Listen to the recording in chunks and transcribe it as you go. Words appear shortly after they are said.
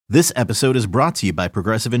This episode is brought to you by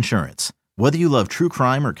Progressive Insurance. Whether you love true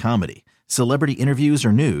crime or comedy, celebrity interviews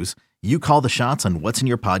or news, you call the shots on what's in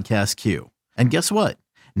your podcast queue. And guess what?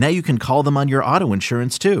 Now you can call them on your auto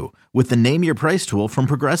insurance too with the Name Your Price tool from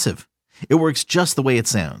Progressive. It works just the way it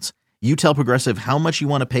sounds. You tell Progressive how much you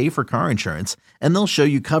want to pay for car insurance, and they'll show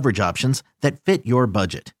you coverage options that fit your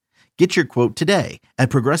budget. Get your quote today at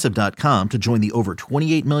Progressive.com to join the over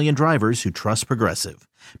 28 million drivers who trust Progressive.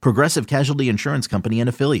 Progressive Casualty Insurance Company and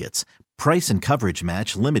Affiliates. Price and coverage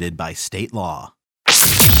match limited by state law.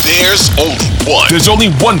 There's only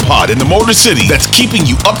one pod in the Motor City that's keeping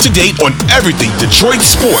you up to date on everything Detroit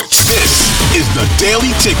sports. This is The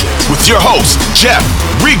Daily Ticket with your host, Jeff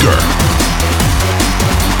Rieger.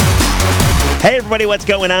 Hey everybody, what's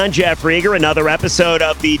going on? Jeff Rieger, another episode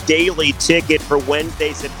of The Daily Ticket for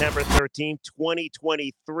Wednesday, September 13th,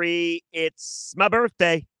 2023. It's my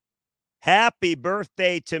birthday. Happy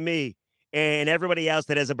birthday to me and everybody else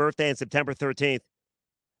that has a birthday on September 13th.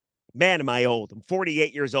 Man, am I old. I'm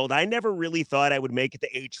 48 years old. I never really thought I would make it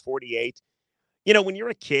to age 48. You know, when you're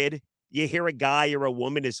a kid, you hear a guy or a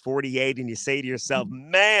woman is 48 and you say to yourself,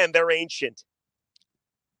 man, they're ancient.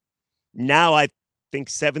 Now I think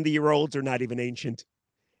 70-year-olds are not even ancient.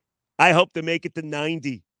 I hope to make it to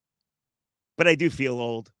 90. But I do feel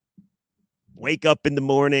old. Wake up in the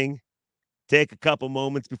morning, take a couple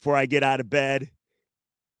moments before I get out of bed.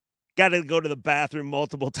 Got to go to the bathroom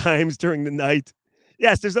multiple times during the night.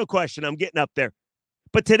 Yes, there's no question. I'm getting up there.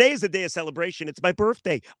 But today is a day of celebration. It's my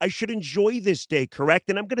birthday. I should enjoy this day, correct?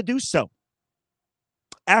 And I'm going to do so.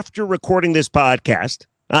 After recording this podcast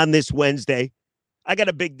on this Wednesday, I got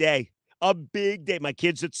a big day. A big day. My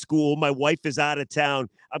kid's at school. My wife is out of town.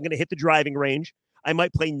 I'm going to hit the driving range. I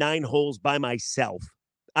might play 9 holes by myself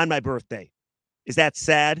on my birthday. Is that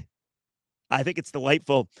sad? I think it's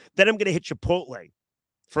delightful. Then I'm going to hit Chipotle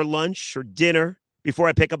for lunch or dinner before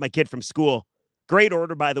I pick up my kid from school. Great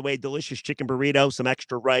order, by the way. Delicious chicken burrito, some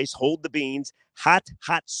extra rice, hold the beans, hot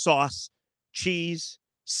sauce, cheese,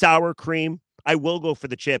 sour cream. I will go for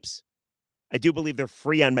the chips. I do believe they're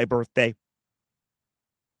free on my birthday.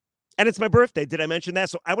 And it's my birthday. Did I mention that?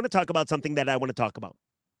 So I want to talk about something that I want to talk about.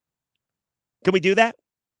 Can we do that?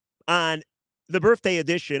 On the birthday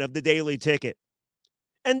edition of the Daily Ticket.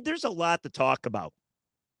 And there's a lot to talk about.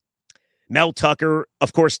 Mel Tucker,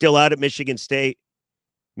 of course, still out at Michigan State.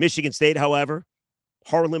 Michigan State, however,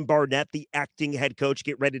 Harlan Barnett, the acting head coach,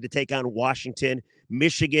 get ready to take on Washington.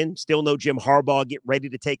 Michigan, still no Jim Harbaugh, get ready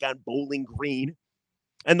to take on Bowling Green.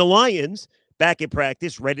 And the Lions, back in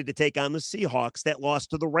practice, ready to take on the Seahawks that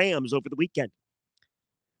lost to the Rams over the weekend.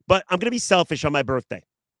 But I'm going to be selfish on my birthday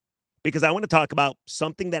because I want to talk about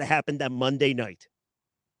something that happened on Monday night.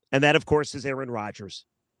 And that, of course, is Aaron Rodgers.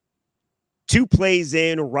 2 plays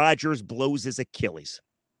in, Rodgers blows his Achilles.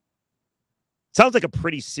 Sounds like a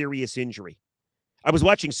pretty serious injury. I was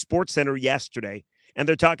watching SportsCenter yesterday, and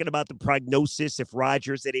they're talking about the prognosis if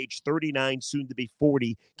Rodgers at age 39, soon to be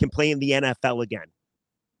 40, can play in the NFL again.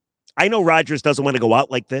 I know Rodgers doesn't want to go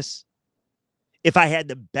out like this. If I had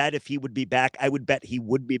to bet if he would be back, I would bet he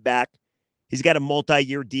would be back. He's got a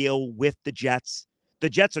multi-year deal with the Jets. The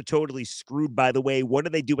Jets are totally screwed, by the way. What do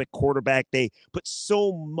they do at quarterback? They put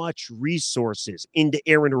so much resources into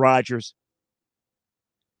Aaron Rodgers.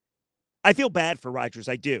 I feel bad for Rodgers.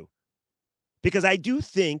 I do. Because I do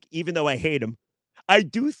think, even though I hate him, I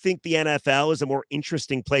do think the NFL is a more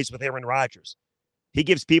interesting place with Aaron Rodgers. He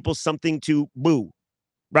gives people something to boo,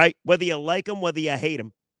 right? Whether you like him, whether you hate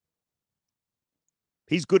him.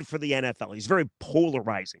 He's good for the NFL. He's very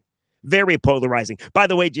polarizing. Very polarizing. By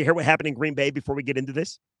the way, did you hear what happened in Green Bay before we get into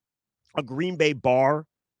this? A Green Bay bar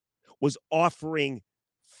was offering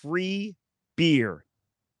free beer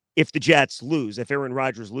if the Jets lose, if Aaron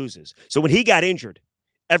Rodgers loses. So when he got injured,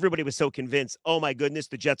 everybody was so convinced, oh my goodness,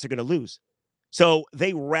 the Jets are going to lose. So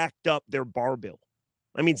they racked up their bar bill.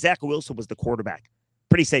 I mean, Zach Wilson was the quarterback.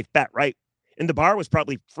 Pretty safe bet, right? And the bar was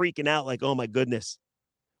probably freaking out like, oh my goodness,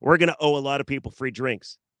 we're going to owe a lot of people free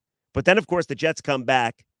drinks. But then, of course, the Jets come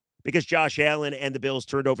back because Josh Allen and the Bills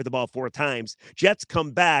turned over the ball 4 times. Jets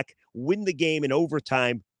come back, win the game in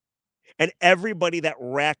overtime, and everybody that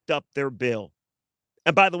racked up their bill.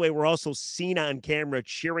 And by the way, we're also seen on camera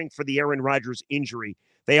cheering for the Aaron Rodgers injury.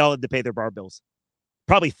 They all had to pay their bar bills.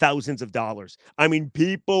 Probably thousands of dollars. I mean,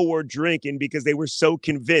 people were drinking because they were so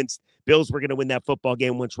convinced Bills were going to win that football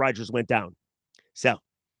game once Rodgers went down. So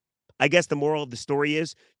I guess the moral of the story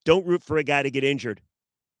is don't root for a guy to get injured.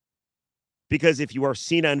 Because if you are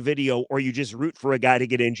seen on video or you just root for a guy to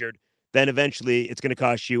get injured, then eventually it's going to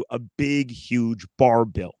cost you a big, huge bar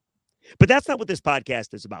bill. But that's not what this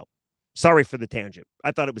podcast is about. Sorry for the tangent.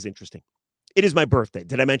 I thought it was interesting. It is my birthday.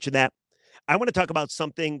 Did I mention that? I want to talk about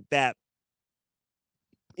something that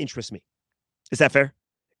interests me. Is that fair?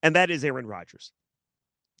 And that is Aaron Rodgers.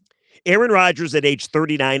 Aaron Rodgers at age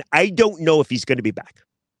 39, I don't know if he's going to be back.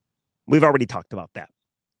 We've already talked about that.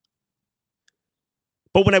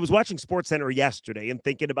 But when I was watching SportsCenter yesterday and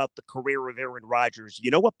thinking about the career of Aaron Rodgers,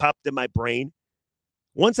 you know what popped in my brain?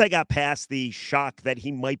 Once I got past the shock that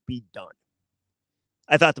he might be done,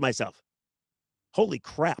 I thought to myself, holy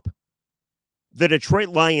crap. The Detroit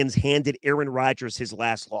Lions handed Aaron Rodgers his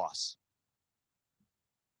last loss.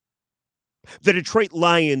 The Detroit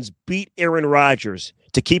Lions beat Aaron Rodgers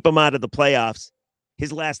to keep him out of the playoffs,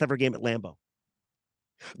 his last ever game at Lambeau.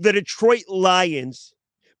 The Detroit Lions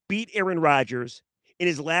beat Aaron Rodgers in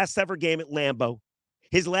his last ever game at Lambeau,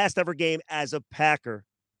 his last ever game as a Packer,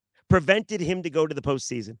 prevented him to go to the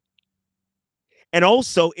postseason. And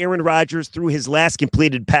also, Aaron Rodgers threw his last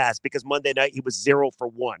completed pass because Monday night he was 0 for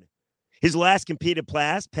 1. His last completed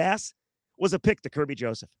pass was a pick to Kirby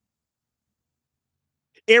Joseph.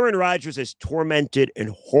 Aaron Rodgers has tormented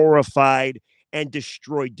and horrified and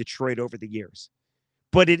destroyed Detroit over the years.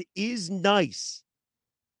 But it is nice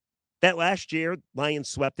that last year, Lions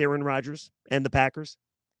swept Aaron Rodgers and the Packers.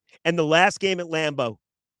 And the last game at Lambeau,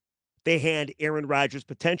 they hand Aaron Rodgers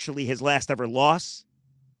potentially his last ever loss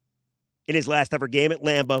in his last ever game at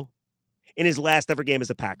Lambeau, in his last ever game as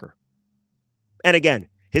a Packer. And again,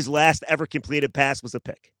 his last ever completed pass was a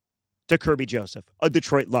pick to Kirby Joseph, a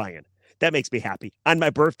Detroit Lion. That makes me happy. On my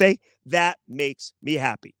birthday, that makes me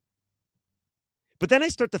happy. But then I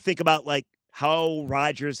start to think about like how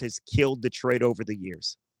Rodgers has killed Detroit over the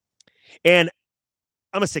years. And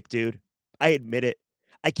I'm a sick dude. I admit it.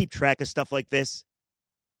 I keep track of stuff like this.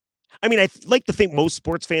 I mean, I like to think most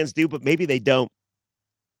sports fans do, but maybe they don't.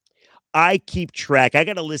 I keep track. I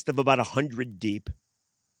got a list of about 100 deep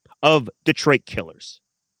of Detroit killers.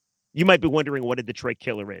 You might be wondering what a Detroit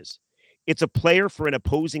killer is. It's a player for an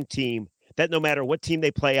opposing team that no matter what team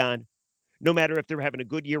they play on, no matter if they're having a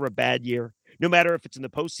good year or a bad year, no matter if it's in the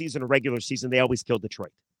postseason or regular season, they always kill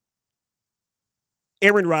Detroit.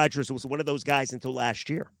 Aaron Rodgers was one of those guys until last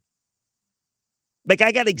year. Like,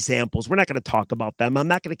 I got examples. We're not going to talk about them. I'm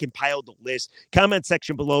not going to compile the list. Comment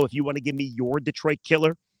section below if you want to give me your Detroit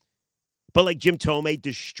killer. But like Jim Thome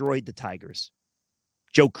destroyed the Tigers.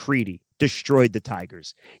 Joe Creedy destroyed the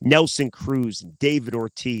Tigers. Nelson Cruz and David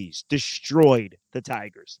Ortiz destroyed the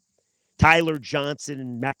Tigers. Tyler Johnson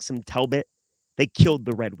and Maxim Talbot, they killed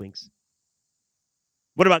the Red Wings.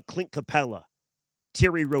 What about Clint Capella,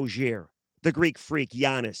 Terry Rozier, the Greek freak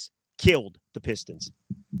Giannis, killed the Pistons.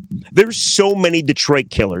 There's so many Detroit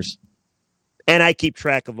killers, and I keep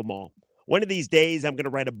track of them all. One of these days, I'm going to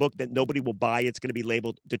write a book that nobody will buy. It's going to be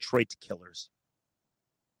labeled Detroit Killers.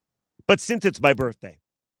 But since it's my birthday,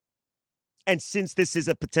 and since this is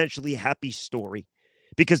a potentially happy story,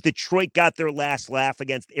 because Detroit got their last laugh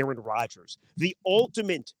against Aaron Rodgers, the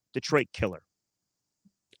ultimate Detroit killer,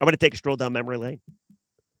 I'm going to take a stroll down memory lane.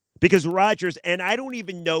 Because Rodgers, and I don't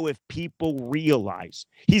even know if people realize,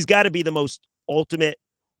 he's got to be the most ultimate,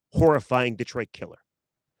 horrifying Detroit killer.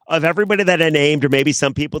 Of everybody that I named, or maybe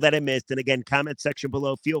some people that I missed, and again, comment section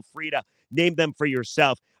below, feel free to name them for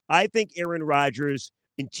yourself. I think Aaron Rodgers,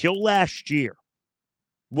 until last year,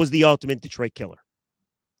 was the ultimate Detroit killer.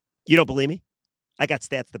 You don't believe me? I got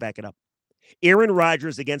stats to back it up. Aaron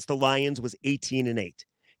Rodgers against the Lions was 18-8.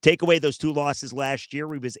 Take away those two losses last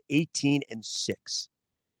year, he was 18-6.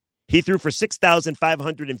 He threw for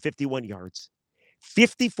 6,551 yards,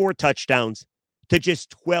 54 touchdowns to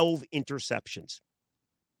just 12 interceptions.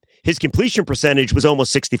 His completion percentage was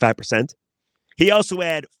almost 65%. He also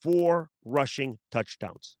had 4 rushing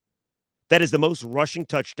touchdowns. That is the most rushing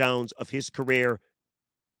touchdowns of his career,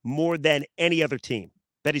 more than any other team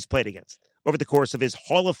that he's played against over the course of his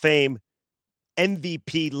Hall of Fame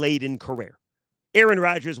MVP-laden career. Aaron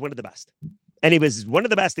Rodgers, one of the best. And he was one of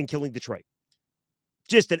the best in killing Detroit.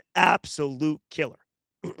 Just an absolute killer.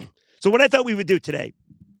 So what I thought we would do today,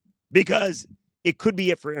 because it could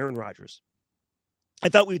be it for Aaron Rodgers, I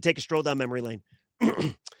thought we would take a stroll down memory lane.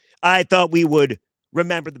 I thought we would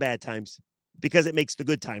remember the bad times because it makes the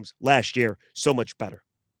good times last year so much better.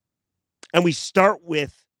 And we start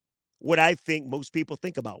with what I think most people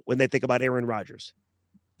think about when they think about Aaron Rodgers,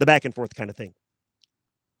 the back and forth kind of thing.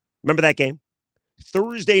 Remember that game?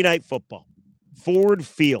 Thursday night football, Ford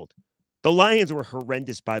Field. The Lions were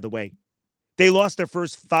horrendous, by the way. They lost their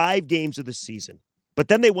first 5 games of the season, but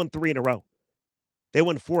then they won 3 in a row. They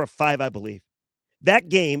won 4 of 5, I believe. That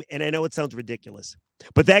game, and I know it sounds ridiculous,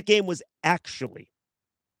 but that game was actually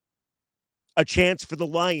a chance for the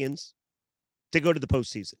Lions to go to the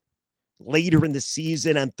postseason. Later in the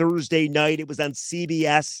season on Thursday night, it was on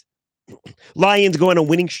CBS. Lions go on a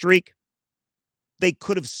winning streak. they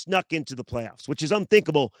could have snuck into the playoffs, which is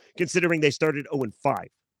unthinkable considering they started 0-5.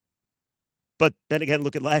 But then again,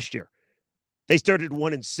 look at last year. They started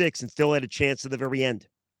 1-6 and still had a chance at the very end.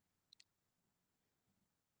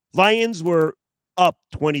 Lions were up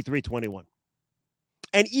 23-21.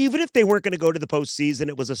 And even if they weren't going to go to the postseason,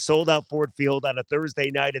 it was a sold-out Ford Field on a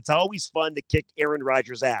Thursday night. It's always fun to kick Aaron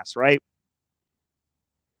Rodgers' ass, right?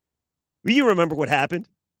 You remember what happened?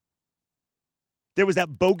 There was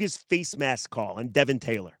that bogus face mask call on Devin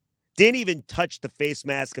Taylor. Didn't even touch the face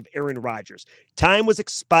mask of Aaron Rodgers. Time was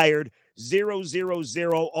expired,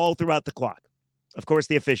 0-0-0 all throughout the clock. Of course,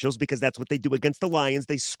 the officials, because that's what they do against the Lions,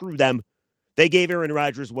 they screw them. They gave Aaron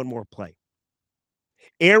Rodgers one more play.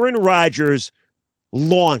 Aaron Rodgers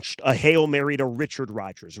launched a Hail Mary to Richard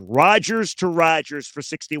Rodgers. Rodgers to Rodgers for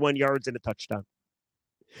 61 yards and a touchdown.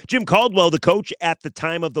 Jim Caldwell, the coach at the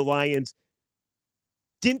time of the Lions,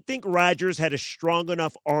 didn't think Rodgers had a strong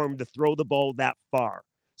enough arm to throw the ball that far.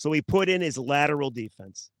 So he put in his lateral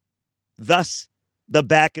defense. Thus, the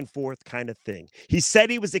back and forth kind of thing. He said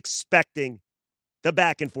he was expecting the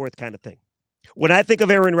back and forth kind of thing. When I think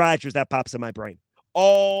of Aaron Rodgers, that pops in my brain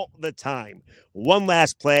all the time. One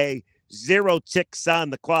last play, 0 ticks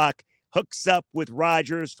on the clock, hooks up with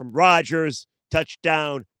Rodgers from Rodgers,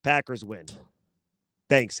 touchdown, Packers win.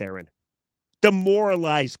 Thanks, Aaron.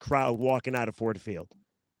 Demoralized crowd walking out of Ford Field.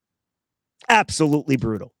 Absolutely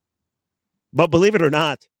brutal. But believe it or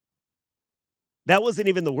not, that wasn't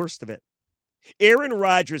even the worst of it. Aaron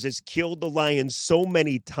Rodgers has killed the Lions so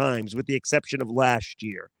many times, with the exception of last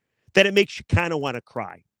year, that it makes you kind of want to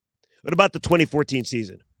cry. What about the 2014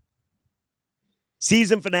 season?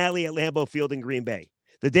 Season finale at Lambeau Field in Green Bay.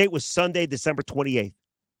 The date was Sunday, December 28th.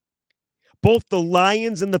 Both the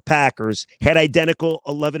Lions and the Packers had identical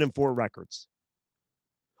 11-4 records.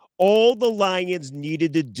 All the Lions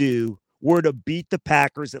needed to do were to beat the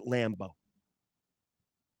Packers at Lambeau.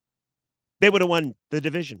 They would have won the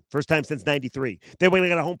division, first time since 93. They would have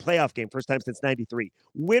got a home playoff game, first time since 93.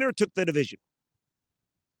 Winner took the division.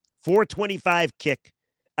 425 kick.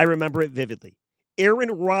 I remember it vividly. Aaron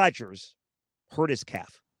Rodgers hurt his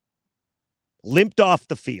calf. Limped off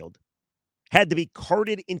the field. Had to be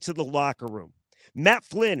carted into the locker room. Matt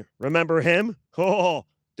Flynn, remember him? Oh,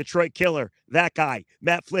 Detroit killer. That guy,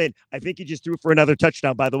 Matt Flynn. I think he just threw for another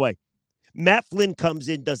touchdown, by the way. Matt Flynn comes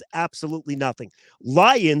in, does absolutely nothing.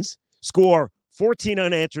 Lions score 14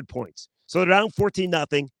 unanswered points. So they're down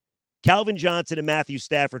 14-0. Calvin Johnson and Matthew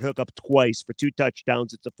Stafford hook up twice for 2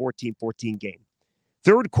 touchdowns. It's a 14-14 game.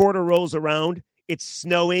 Third quarter rolls around. It's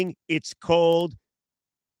snowing. It's cold.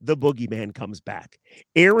 The boogeyman comes back.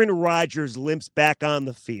 Aaron Rodgers limps back on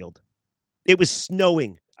the field. It was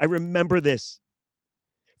snowing. I remember this.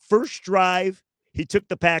 First drive, he took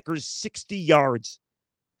the Packers 60 yards.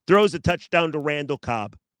 Throws a touchdown to Randall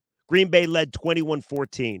Cobb. Green Bay led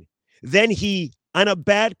 21-14. Then he, on a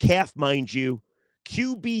bad calf, mind you,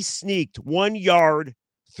 QB sneaked 1 yard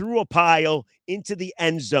through a pile into the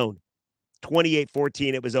end zone.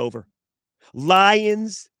 28-14, it was over.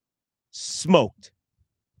 Lions smoked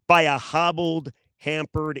by a hobbled,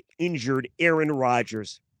 hampered, injured Aaron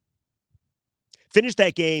Rodgers. Finished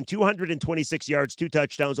that game, 226 yards, 2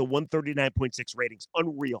 touchdowns, a 139.6 ratings.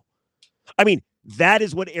 Unreal. I mean, that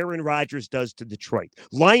is what Aaron Rodgers does to Detroit.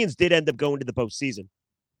 Lions did end up going to the postseason.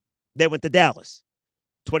 They went to Dallas,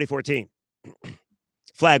 2014.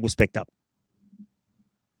 Flag was picked up.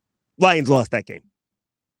 Lions lost that game.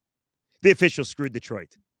 The officials screwed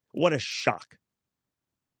Detroit. What a shock.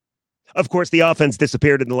 Of course, the offense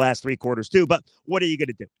disappeared in the last 3 quarters too, but what are you going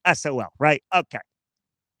to do? SOL, right? Okay.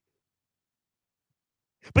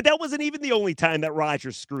 But that wasn't even the only time that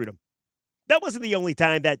Rodgers screwed him. That wasn't the only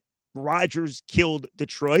time that Rodgers killed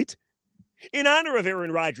Detroit. In honor of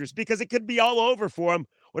Aaron Rodgers, because it could be all over for him.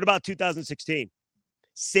 What about 2016?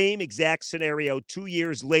 Same exact scenario 2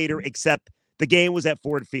 years later, except the game was at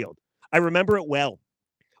Ford Field. I remember it well.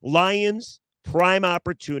 Lions, prime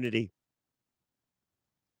opportunity.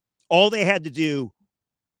 All they had to do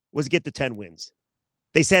was get to 10 wins.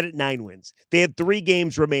 They sat at 9 wins. They had 3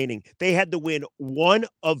 games remaining. They had to win 1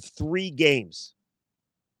 of 3 games.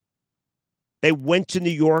 They went to New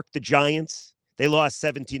York, the Giants. They lost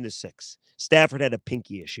 17-6. Stafford had a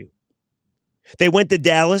pinky issue. They went to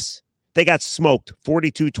Dallas. They got smoked,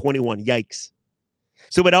 42-21. Yikes.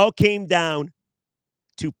 So it all came down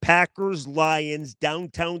to Packers-Lions,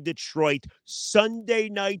 downtown Detroit, Sunday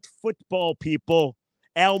night football, people.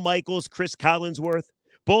 Al Michaels, Chris Collinsworth.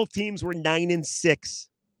 Both teams were 9-6.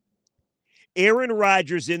 Aaron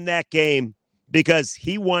Rodgers in that game, because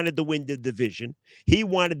he wanted to win the division. He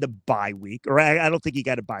wanted the bye week, or I don't think he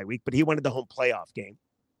got a bye week, but he wanted the home playoff game.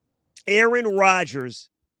 Aaron Rodgers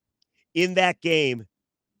in that game,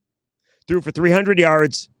 threw for 300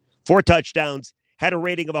 yards, 4 touchdowns, had a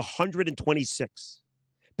rating of 126.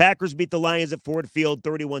 Packers beat the Lions at Ford Field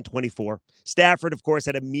 31-24. Stafford, of course,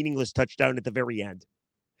 had a meaningless touchdown at the very end.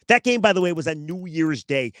 That game, by the way, was on New Year's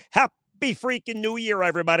Day. Happy freaking New Year,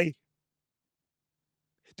 everybody.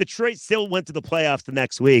 Detroit still went to the playoffs the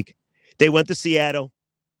next week. They went to Seattle.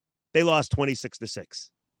 They lost 26-6.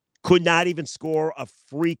 Could not even score a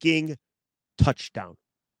freaking touchdown.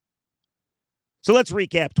 So let's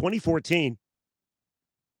recap. 2014.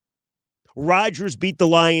 Rodgers beat the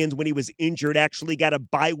Lions when he was injured, actually got a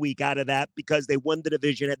bye week out of that because they won the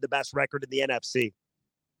division, had the best record in the NFC.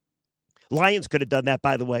 Lions could have done that,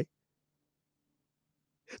 by the way.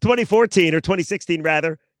 2014, or 2016,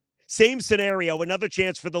 rather. Same scenario, another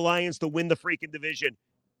chance for the Lions to win the freaking division.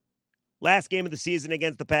 Last game of the season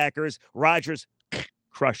against the Packers, Rodgers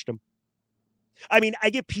crushed them. I mean, I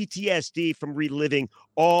get PTSD from reliving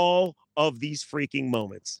all of these freaking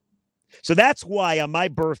moments. So that's why on my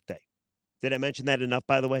birthday, did I mention that enough,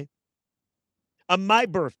 by the way? On my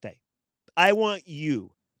birthday, I want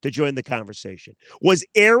you to join the conversation. Was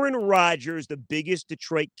Aaron Rodgers the biggest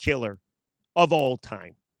Detroit killer of all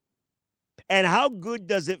time? And how good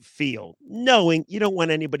does it feel knowing you don't want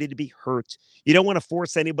anybody to be hurt? You don't want to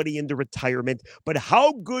force anybody into retirement. But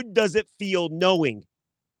how good does it feel knowing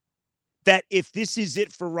that if this is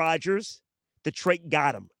it for Rodgers, Detroit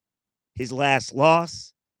got him? His last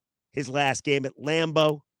loss, his last game at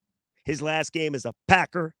Lambeau, his last game as a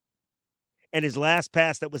Packer, and his last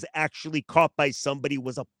pass that was actually caught by somebody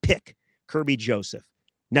was a pick. Kirby Joseph.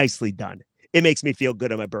 Nicely done. It makes me feel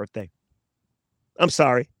good on my birthday. I'm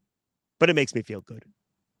sorry, but it makes me feel good.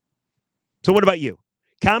 So what about you?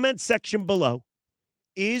 Comment section below.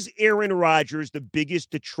 Is Aaron Rodgers the biggest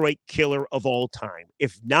Detroit killer of all time?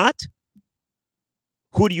 If not,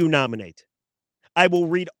 who do you nominate? I will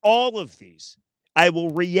read all of these. I will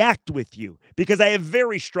react with you because I have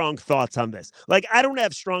very strong thoughts on this. Like, I don't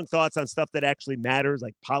have strong thoughts on stuff that actually matters,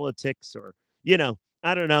 like politics or,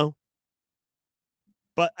 I don't know.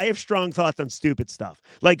 But I have strong thoughts on stupid stuff.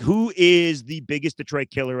 Like, who is the biggest Detroit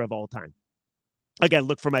killer of all time? Again,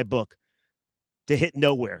 look for my book, To Hit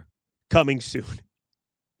Nowhere, coming soon.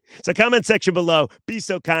 So comment section below. Be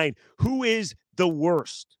so kind. Who is the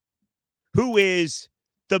worst? Who is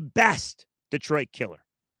the best Detroit killer?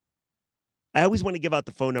 I always want to give out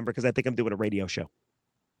the phone number because I think I'm doing a radio show.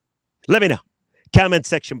 Let me know. Comment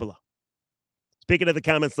section below. Speaking of the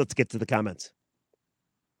comments, let's get to the comments.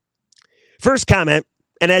 First comment,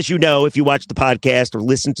 and as you know, if you watch the podcast or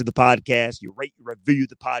listen to the podcast, you rate, you review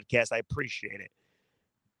the podcast, I appreciate it.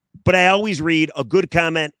 But I always read a good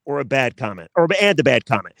comment or a bad comment, and a bad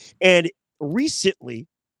comment. And recently,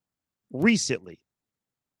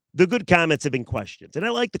 the good comments have been questions. And I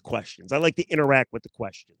like the questions. I like to interact with the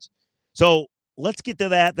questions. So let's get to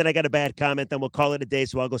that. Then I got a bad comment. Then we'll call it a day.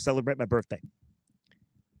 So I'll go celebrate my birthday.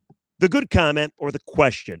 The good comment or the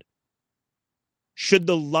question. Should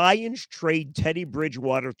the Lions trade Teddy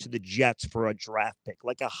Bridgewater to the Jets for a draft pick,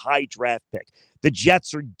 like a high draft pick? The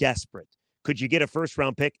Jets are desperate. Could you get a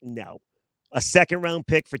first-round pick? No. A second-round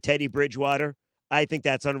pick for Teddy Bridgewater? I think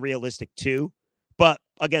that's unrealistic too. But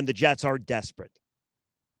again, the Jets are desperate.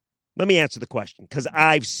 Let me answer the question because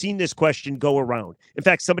I've seen this question go around. In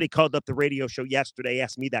fact, somebody called up the radio show yesterday,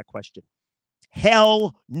 asked me that question.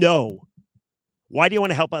 Hell no. Why do you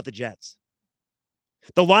want to help out the Jets?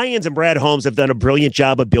 The Lions and Brad Holmes have done a brilliant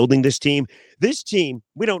job of building this team. This team,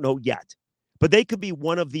 we don't know yet, but they could be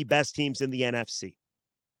one of the best teams in the NFC.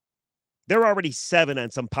 They're already 7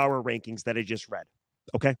 on some power rankings that I just read.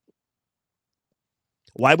 Okay?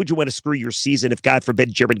 Why would you want to screw your season if, God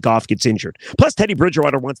forbid, Jared Goff gets injured? Plus, Teddy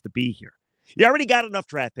Bridgewater wants to be here. You already got enough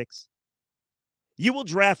draft picks. You will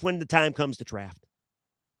draft when the time comes to draft.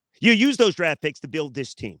 You use those draft picks to build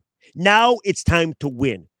this team. Now it's time to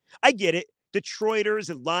win. I get it. Detroiters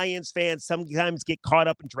and Lions fans sometimes get caught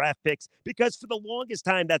up in draft picks because for the longest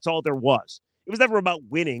time, that's all there was. It was never about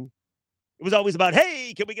winning. It was always about,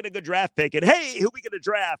 hey, can we get a good draft pick? And hey, who are we going to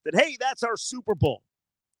draft? And hey, that's our Super Bowl.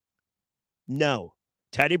 No.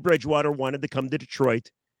 Teddy Bridgewater wanted to come to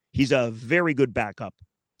Detroit. He's a very good backup.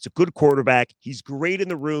 He's a good quarterback. He's great in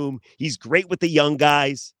the room. He's great with the young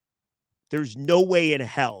guys. There's no way in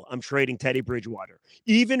hell I'm trading Teddy Bridgewater,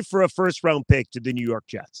 even for a first-round pick to the New York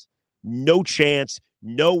Jets. No chance,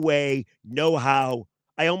 no way, no how.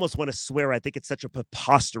 I almost want to swear I think it's such a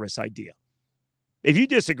preposterous idea. If you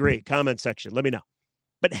disagree, comment section, let me know.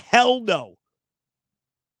 But hell no.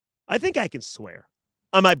 I think I can swear.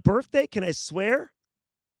 On my birthday, can I swear?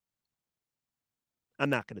 I'm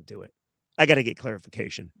not going to do it. I got to get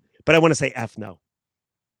clarification. But I want to say F no.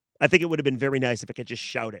 I think it would have been very nice if I could just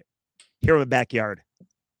shout it. here in the backyard.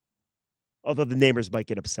 Although the neighbors might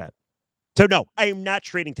get upset. So, no, I am not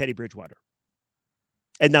trading Teddy Bridgewater.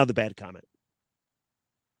 And now the bad comment.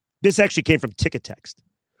 This actually came from Ticket Text,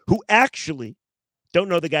 who actually don't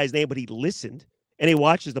know the guy's name, but he listened and he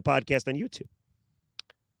watches the podcast on YouTube.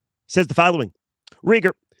 Says the following.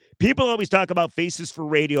 Rieger, people always talk about faces for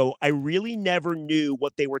radio. I really never knew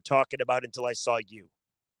what they were talking about until I saw you.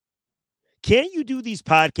 Can't you do these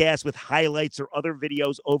podcasts with highlights or other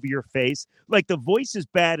videos over your face? Like the voice is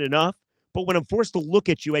bad enough, but when I'm forced to look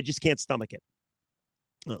at you, I just can't stomach it.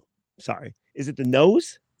 Oh, sorry. Is it the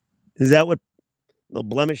nose? Is that what the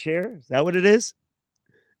blemish here? Is that what it is?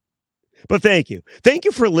 But thank you. Thank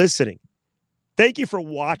you for listening. Thank you for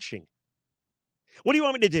watching. What do you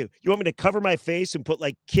want me to do? You want me to cover my face and put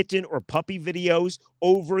like kitten or puppy videos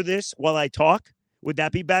over this while I talk? Would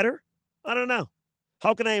that be better? I don't know.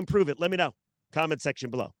 How can I improve it? Let me know. Comment section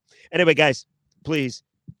below. Anyway, guys, please,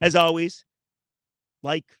 as always,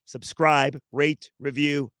 like, subscribe, rate,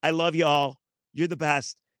 review. I love you all. You're the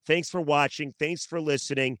best. Thanks for watching. Thanks for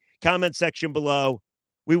listening. Comment section below.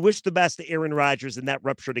 We wish the best to Aaron Rodgers and that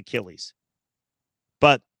ruptured Achilles.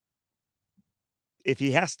 But if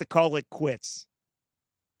he has to call it quits,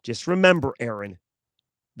 just remember, Aaron,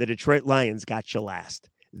 the Detroit Lions got you last.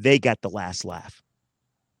 They got the last laugh.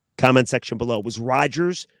 Comment section below. Was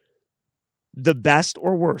Rodgers the best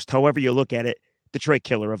or worst, however you look at it, Detroit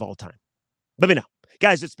killer of all time? Let me know.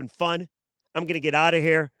 Guys, it's been fun. I'm going to get out of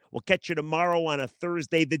here. We'll catch you tomorrow on a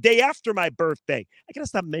Thursday, the day after my birthday. I got to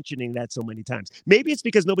stop mentioning that so many times. Maybe it's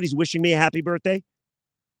because nobody's wishing me a happy birthday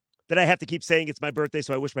that I have to keep saying it's my birthday,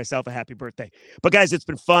 so I wish myself a happy birthday. But, guys, it's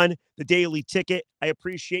been fun. The Daily Ticket. I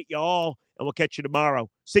appreciate you all, and we'll catch you tomorrow.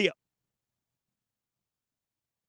 See ya.